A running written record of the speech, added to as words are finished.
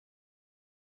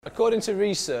According to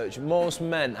research, most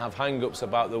men have hang-ups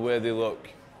about the way they look.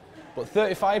 But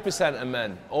 35% of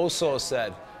men also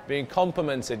said being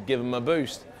complimented gives them a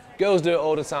boost. Girls do it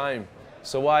all the time,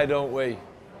 so why don't we?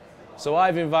 So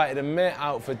I've invited a mate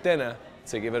out for dinner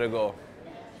to give it a go.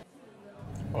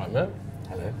 All right, mate.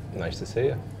 Hello. Nice to see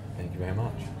you. Thank you very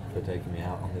much for taking me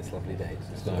out on this lovely date.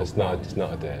 It's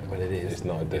not a date. Well, it is. It's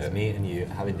not a date. It's me and you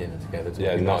having dinner together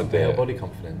talking not a about date. male body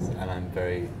confidence, and I'm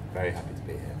very, very happy to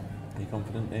be here. Are you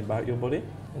confident about your body?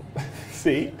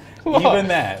 See? What? Even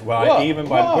there, right? What? Even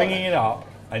by What? bringing it up,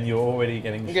 and you're already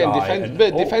getting shy and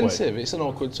bit awkward. defensive. It's an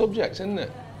awkward subject, isn't it?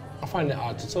 I find it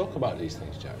hard to talk about these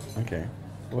things, Jack. Okay.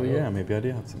 Well, yeah, maybe I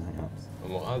do have some hang-ups.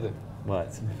 And what are they?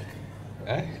 What?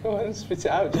 Eh? Go on, spit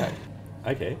it out, Jack.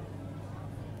 Okay.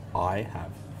 I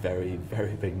have very,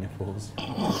 very big nipples.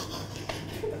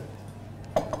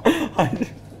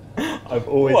 I've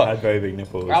always had very big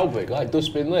nipples. How big? Like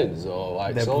dustbin lids or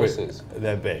like sauces?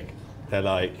 They're big. They're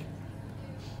like,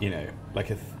 you know, like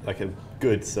a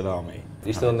good salami. Are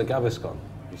you still on the Gaviscon?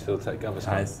 You still take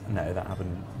Gaviscon? No, that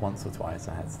happened once or twice.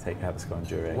 I had to take Gaviscon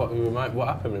during. What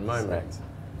happened? Remind me.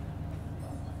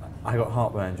 I got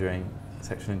heartburn during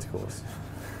sexual intercourse,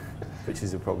 which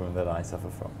is a problem that I suffer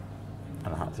from,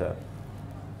 and I had to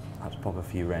pop a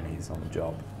few rennies on the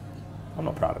job. I'm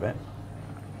not proud of it.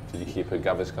 Did you keep a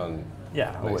Gaviscon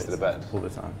next to the bed? All the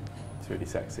time. It's really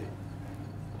sexy. Yeah.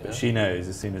 But she knows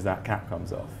as soon as that cap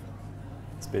comes off,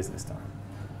 it's business time.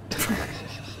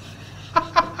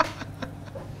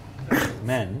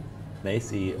 Men, they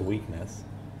see a weakness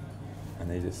and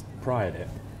they just pry at it.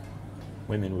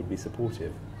 Women would be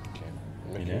supportive. Okay.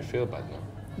 Making you feel bad now.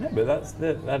 No, but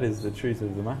that is the truth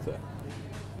of the matter.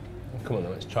 Come on,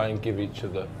 then, let's try and give each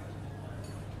other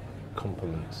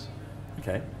compliments.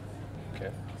 Okay.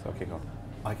 Okay. So I'll kick off.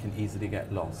 I can easily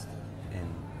get lost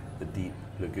in the deep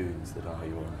lagoons that are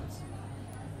your eyes.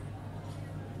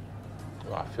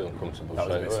 Oh, I feel uncomfortable. That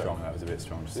was a bit strong. That was a bit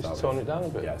strong to start with. Just tone it down a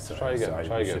bit. Yeah, sorry. Try again. Sorry,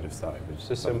 try again. Should have started with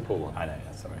just a simple one. I know.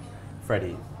 Yeah, sorry.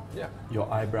 Freddie. Yeah.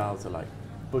 Your eyebrows are like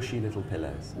bushy little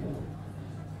pillows.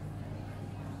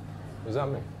 What does that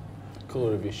mean? The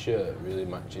colour of your shirt really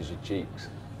matches your cheeks.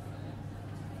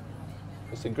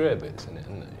 It's the grey bits in it,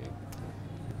 isn't it?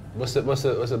 What's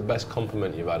the best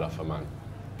compliment you've had off a man?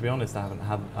 To be honest, I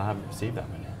haven't received that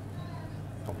many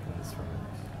compliments from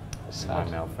my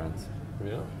male friends. Have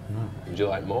you not? No. Would you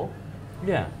like more?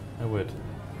 Yeah, I would.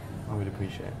 I would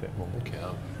appreciate a bit more. Okay,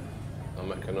 I'll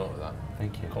make a note of that.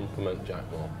 Thank you. Compliment Jack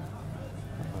more.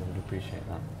 I would appreciate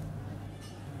that.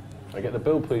 I get the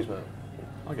bill, please, mate.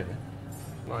 I'll get it.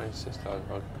 No, I insist. I'll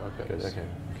get Good, this. okay.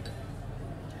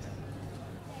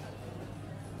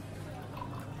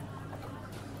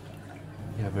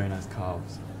 You have very nice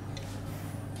calves.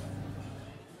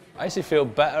 I actually feel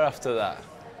better after that.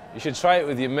 You should try it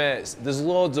with your mates. There's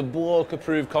loads of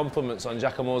bloke-approved compliments on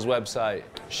Jacamo's website.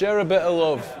 Share a bit of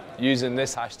love using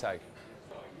this hashtag.